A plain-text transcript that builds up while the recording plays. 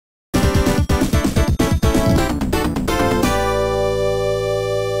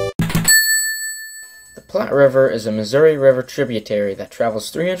Platte River is a Missouri River tributary that travels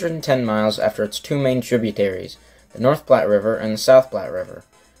 310 miles after its two main tributaries, the North Platte River and the South Platte River,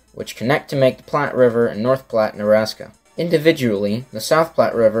 which connect to make the Platte River in North Platte, Nebraska. Individually, the South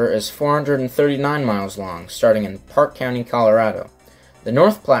Platte River is 439 miles long, starting in Park County, Colorado. The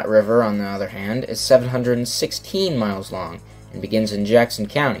North Platte River, on the other hand, is 716 miles long and begins in Jackson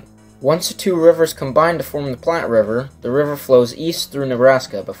County. Once the two rivers combine to form the Platte River, the river flows east through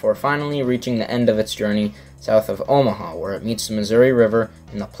Nebraska before finally reaching the end of its journey south of Omaha, where it meets the Missouri River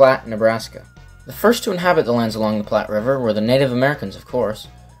in the Platte, Nebraska. The first to inhabit the lands along the Platte River were the Native Americans, of course,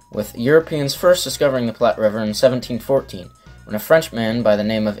 with Europeans first discovering the Platte River in 1714, when a Frenchman by the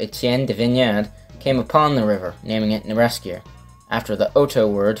name of Etienne de Vignard came upon the river, naming it Nebraskier, after the Oto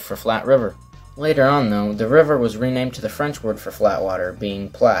word for flat river. Later on, though, the river was renamed to the French word for flat water, being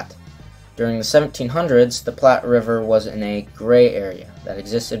Platte. During the 1700s, the Platte River was in a gray area that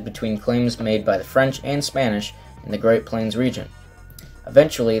existed between claims made by the French and Spanish in the Great Plains region.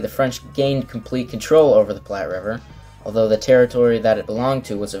 Eventually, the French gained complete control over the Platte River, although the territory that it belonged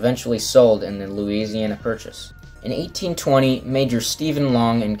to was eventually sold in the Louisiana Purchase. In 1820, Major Stephen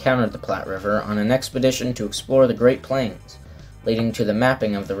Long encountered the Platte River on an expedition to explore the Great Plains, leading to the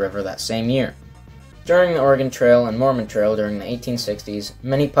mapping of the river that same year. During the Oregon Trail and Mormon Trail during the 1860s,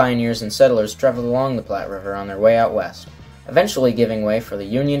 many pioneers and settlers traveled along the Platte River on their way out west, eventually giving way for the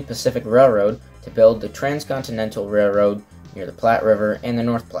Union Pacific Railroad to build the Transcontinental Railroad near the Platte River and the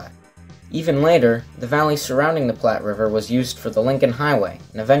North Platte. Even later, the valley surrounding the Platte River was used for the Lincoln Highway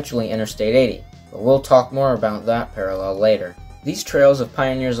and eventually Interstate 80, but we'll talk more about that parallel later. These trails of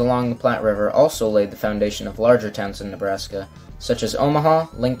pioneers along the Platte River also laid the foundation of larger towns in Nebraska, such as Omaha,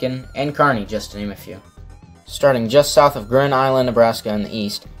 Lincoln, and Kearney, just to name a few. Starting just south of Grand Island, Nebraska in the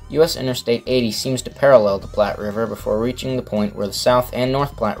east, U.S. Interstate 80 seems to parallel the Platte River before reaching the point where the South and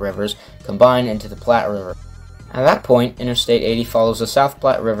North Platte Rivers combine into the Platte River. At that point, Interstate 80 follows the South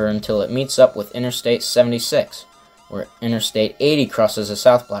Platte River until it meets up with Interstate 76, where Interstate 80 crosses the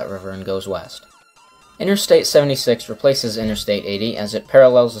South Platte River and goes west. Interstate 76 replaces Interstate 80 as it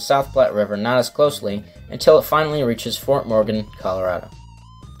parallels the South Platte River not as closely until it finally reaches Fort Morgan, Colorado.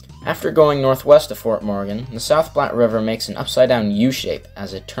 After going northwest of Fort Morgan, the South Platte River makes an upside-down U-shape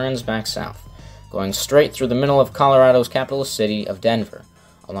as it turns back south, going straight through the middle of Colorado's capital city of Denver,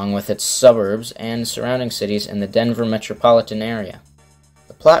 along with its suburbs and surrounding cities in the Denver metropolitan area.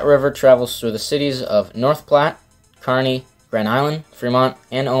 The Platte River travels through the cities of North Platte, Kearney, Grand Island, Fremont,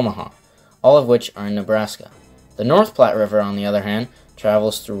 and Omaha, all of which are in Nebraska. The North Platte River, on the other hand,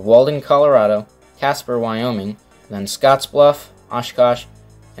 travels through Walden, Colorado, Casper, Wyoming, then Scottsbluff, Oshkosh,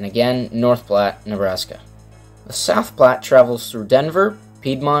 and again North Platte, Nebraska. The South Platte travels through Denver,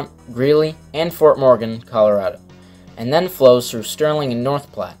 Piedmont, Greeley, and Fort Morgan, Colorado, and then flows through Sterling and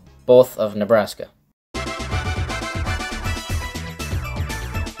North Platte, both of Nebraska.